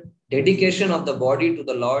considered dedication of the body to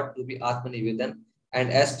the Lord to be Atmanivedan, and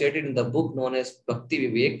as stated in the book known as Bhakti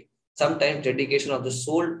Vivek, sometimes dedication of the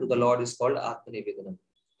soul to the Lord is called Atmanivedanam.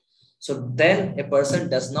 So then a person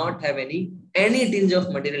does not have any tinge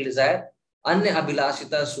of material desire. Anya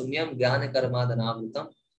abhilashita sunyam jnana karmadhanamritam.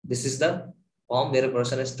 This is the form where a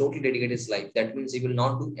person has totally dedicated his life. That means he will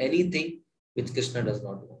not do anything which Krishna does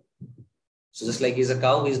not want. So just like he's a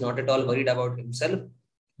cow, he is not at all worried about himself.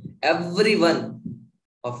 Everyone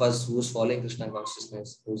of us who is following Krishna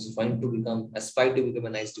consciousness, who is trying to aspire to become a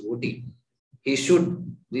nice devotee, he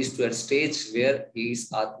should reach to a stage where he is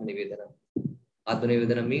Atmanivedana.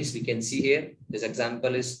 Atmanivedana means, we can see here, this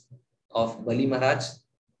example is of Bali Maharaj.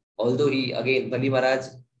 Although Bali Maharaj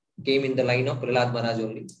came in the line of Prahlad Maharaj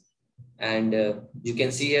only. And you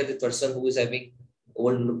can see here the person who is having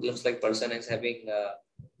looks like person is having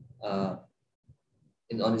on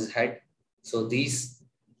his head. So this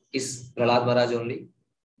is Prahlad Maharaj only.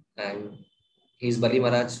 And he is Bali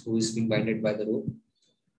Maharaj who is being binded by the rope.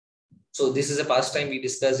 So this is a pastime we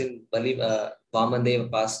discussed in Bali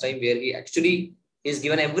Vamandev pastime, where he actually is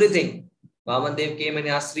given everything. Vamandev came and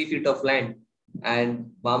asked 3 feet of land,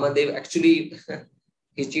 and Vamandev actually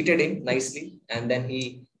he cheated him nicely, and then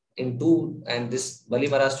this Bali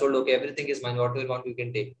Maharaj told, okay, everything is mine, whatever you want you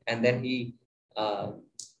can take. And then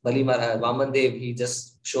Vamandev, he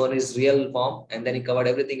just shown his real form, and then he covered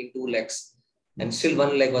everything in 2 legs, and still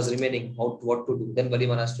 1 leg was remaining. What to do? Then Bali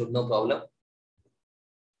Maharaj told, no problem.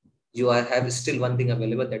 You have still one thing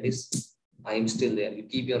available, that is, I am still there. You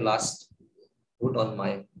keep your last foot on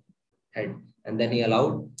my head. And then he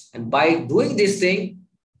allowed. And by doing this thing,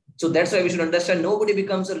 so that's why we should understand, nobody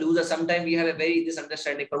becomes a loser. Sometimes we have this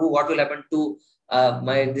understanding, Prabhu, what will happen to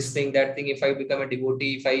this thing, that thing, if I become a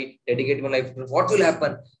devotee, if I dedicate my life, what will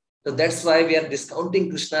happen? So that's why we are discounting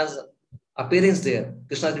Krishna's appearance there,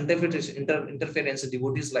 Krishna's interference in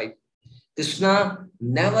devotee's life. Krishna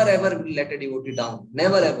never ever will let a devotee down.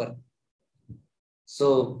 Never ever.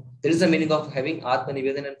 So there is the meaning of having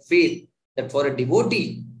Atmanivedana and faith, that for a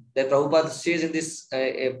devotee, that Prabhupada says in this,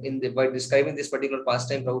 by describing this particular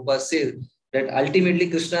pastime, Prabhupada says that ultimately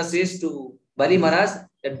Krishna says to Bali Maharaj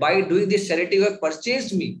that by doing this charity, you have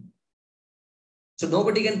purchased me. So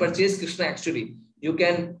nobody can purchase Krishna actually.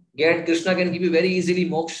 Krishna can give you very easily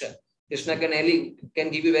moksha. Krishna can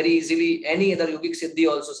give you very easily any other yogic siddhi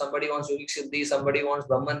also. Somebody wants yogic siddhi, somebody wants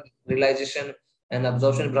Brahman realization and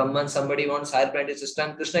absorption of Brahman, somebody wants higher planetary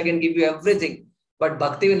system. Krishna can give you everything, but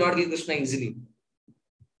bhakti will not give Krishna easily.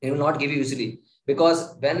 He will not give you easily.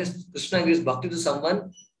 Because when Krishna gives bhakti to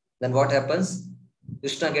someone, then what happens?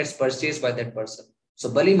 Krishna gets purchased by that person. So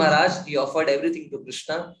Bali Maharaj, he offered everything to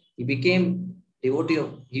Krishna. He became devotee.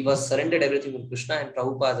 He was surrendered everything to Krishna, and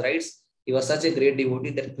Prabhupada writes, he was such a great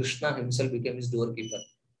devotee that Krishna himself became his doorkeeper.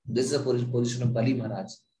 This is the position of Bali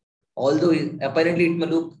Maharaj. Although apparently it may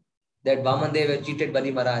look that Vamandev cheated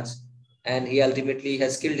Bali Maharaj and he ultimately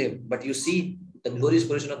has killed him. But you see the glorious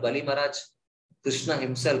position of Bali Maharaj. Krishna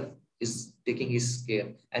himself is taking his care,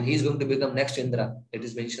 and he is going to become next Indra. It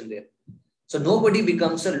is mentioned there. So nobody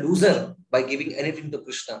becomes a loser by giving anything to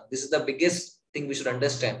Krishna. This is the biggest thing we should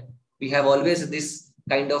understand. We have always this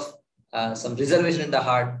kind of some reservation in the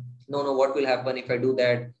heart. No, what will happen if I do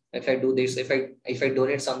that? If I do this, if I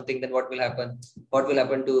donate something, then what will happen? What will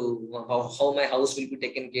happen to how my house will be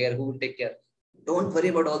taken care? Who will take care? Don't worry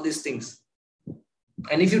about all these things.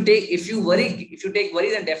 And if you take worry,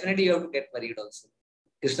 then definitely you have to get worried also.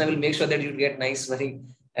 Krishna will make sure that you get nice worry,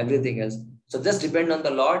 everything else. So just depend on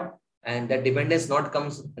the Lord, and that dependence not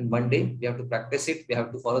comes in one day. We have to practice it. We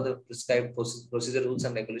have to follow the prescribed procedure, rules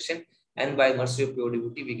and regulation. And by mercy of pure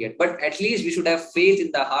devotee, we get. But at least we should have faith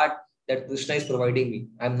in the heart that Krishna is providing me.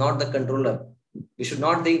 I'm not the controller. We should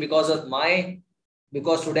not think because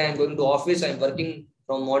today I'm going to office, I'm working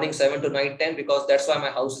from morning 7 to night 10, because that's why my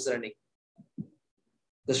house is running.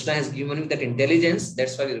 Krishna has given me that intelligence.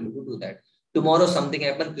 That's why we're able to do that. Tomorrow something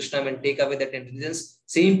happens, Krishna will take away that intelligence.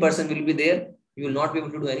 Same person will be there. You will not be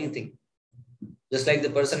able to do anything. Just like the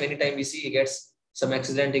person, many times we see he gets some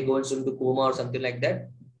accident, he goes into coma or something like that.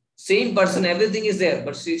 Same person, everything is there,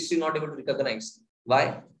 but she's still not able to recognize.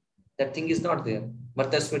 Why? That thing is not there.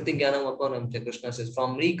 Marta smriti jnanam apanam, Krishna says,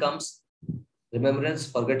 from me comes remembrance,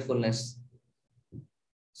 forgetfulness.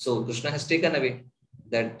 So Krishna has taken away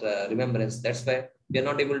that remembrance. That's why we are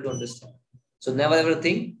not able to understand. So never ever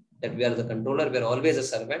think that we are the controller. We are always a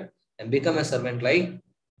servant, and become a servant like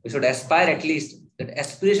We should aspire at least. That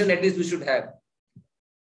aspiration at least we should have.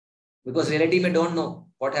 Because reality may don't know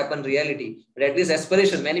what happened reality. But at least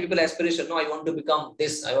aspiration. Many people aspiration. No, I want to become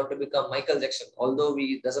this. I want to become Michael Jackson. Although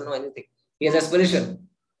he doesn't know anything. He has aspiration.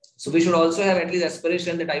 So we should also have at least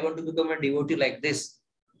aspiration that I want to become a devotee like this.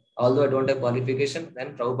 Although I don't have qualification,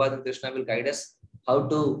 then Prabhupada and Krishna will guide us how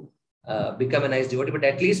to become a nice devotee. But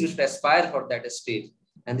at least we should aspire for that stage.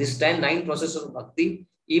 And this 9 processes of bhakti,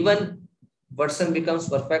 even person becomes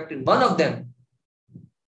perfect in one of them,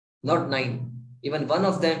 not 9. Even one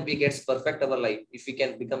of them, we gets perfect our life. If we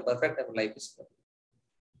can become perfect, our life is perfect.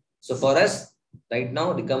 So for us, right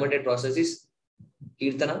now, recommended process is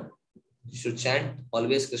Kirtana. You should chant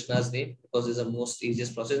always Krishna's name because it's the most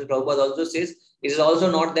easiest process. Prabhupada also says it is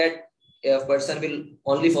also not that a person will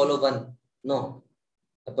only follow one. No.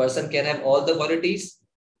 A person can have all the qualities,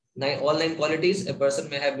 all 9 qualities. A person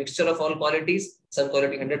may have mixture of all qualities. Some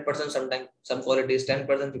quality 100%, sometimes some qualities 10%,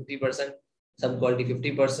 50%, some quality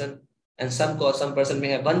 50%. And some person may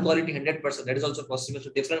have one quality 100%. That is also possible.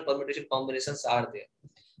 So different permutation combinations are there.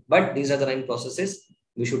 But these are the 9 processes.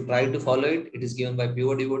 We should try to follow it. It is given by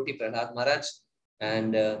pure devotee Prahlad Maharaj.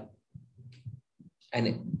 And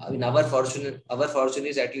in our fortune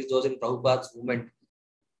is at least those in Prabhupada's movement.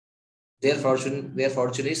 Their fortune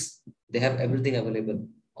is they have everything available.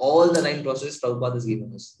 All the 9 processes Prabhupada has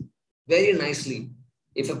given us. Very nicely.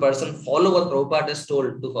 If a person follow what Prabhupada is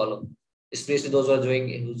told to follow, especially those who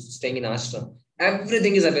are staying in ashram,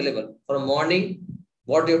 everything is available. From morning,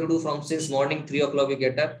 what you have to do from since morning 3 o'clock you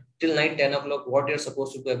get up till night 10 o'clock, what you're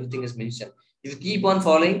supposed to do, everything is mentioned. If you keep on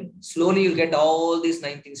following, slowly you'll get all these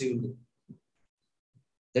 9 things you will do.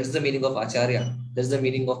 That's the meaning of Acharya. That's the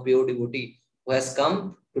meaning of pure devotee who has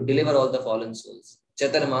come to deliver all the fallen souls.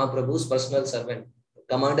 Chaitanya Mahaprabhu's personal servant,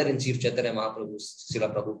 Commander-in-Chief Chaitanya Mahaprabhu,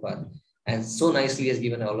 Srila Prabhupada. And so nicely has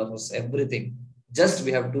given all of us everything. Just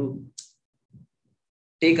we have to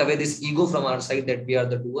take away this ego from our side that we are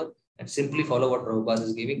the doer and simply follow what Prabhupada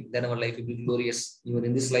is giving. Then our life will be glorious. Even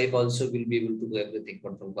in this life also, we'll be able to do everything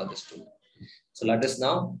what Prabhupada is doing. So let us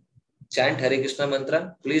now chant Hare Krishna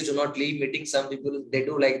mantra. Please do not leave meeting. Some people, they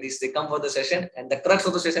do like this. They come for the session and the crux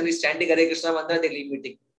of the session is chanting Hare Krishna mantra. They leave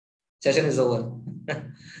meeting. Session is over.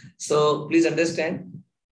 So please understand.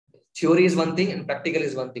 Theory is one thing and practical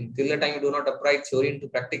is one thing. Till the time you do not apply theory into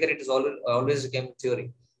practical, it is always became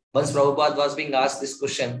theory. Once Prabhupada was being asked this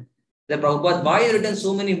question, the Prabhupada, why have you written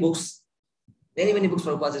so many books? Many books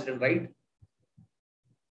Prabhupada has written, right?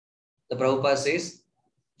 The Prabhupada says,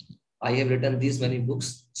 I have written these many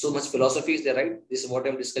books. So much philosophy is there, right? This is what I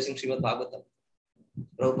am discussing, Srimad Bhagavatam.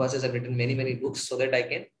 Prabhupada says, I have written many books so that I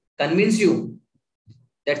can convince you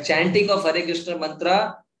that chanting of Hare Krishna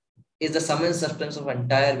mantra is the sum and substance of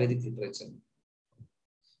entire Vedic literature.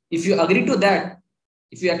 If you agree to that,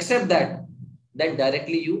 if you accept that, then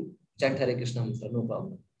directly you chant Hare Krishna mantra, no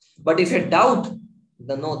problem. But if you doubt,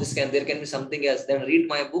 then no, there can be something else. Then read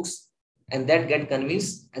my books and that get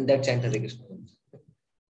convinced and that chant Hare Krishna mantra.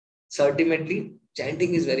 So ultimately,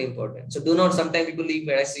 chanting is very important. So do not, sometimes people leave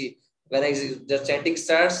where I see, when the chanting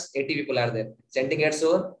starts, 80 people are there. Chanting gets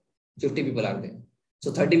over, 50 people are there.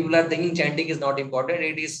 So 30 people are thinking chanting is not important.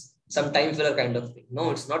 It is some time filler kind of thing.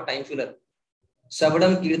 No, it's not time filler.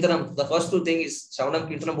 Shravanam Kirtanam, the first 2 things is Shravanam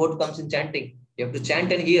Kirtanam, both comes in chanting. You have to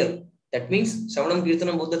chant and hear. That means Shravanam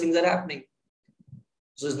Kirtanam, both the things are happening.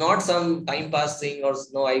 So it's not some time pass thing or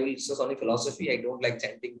no, it's just only philosophy. I don't like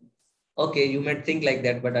chanting. Okay, you might think like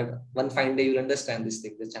that, but one fine day you'll understand this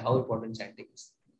thing. That's how important chanting is.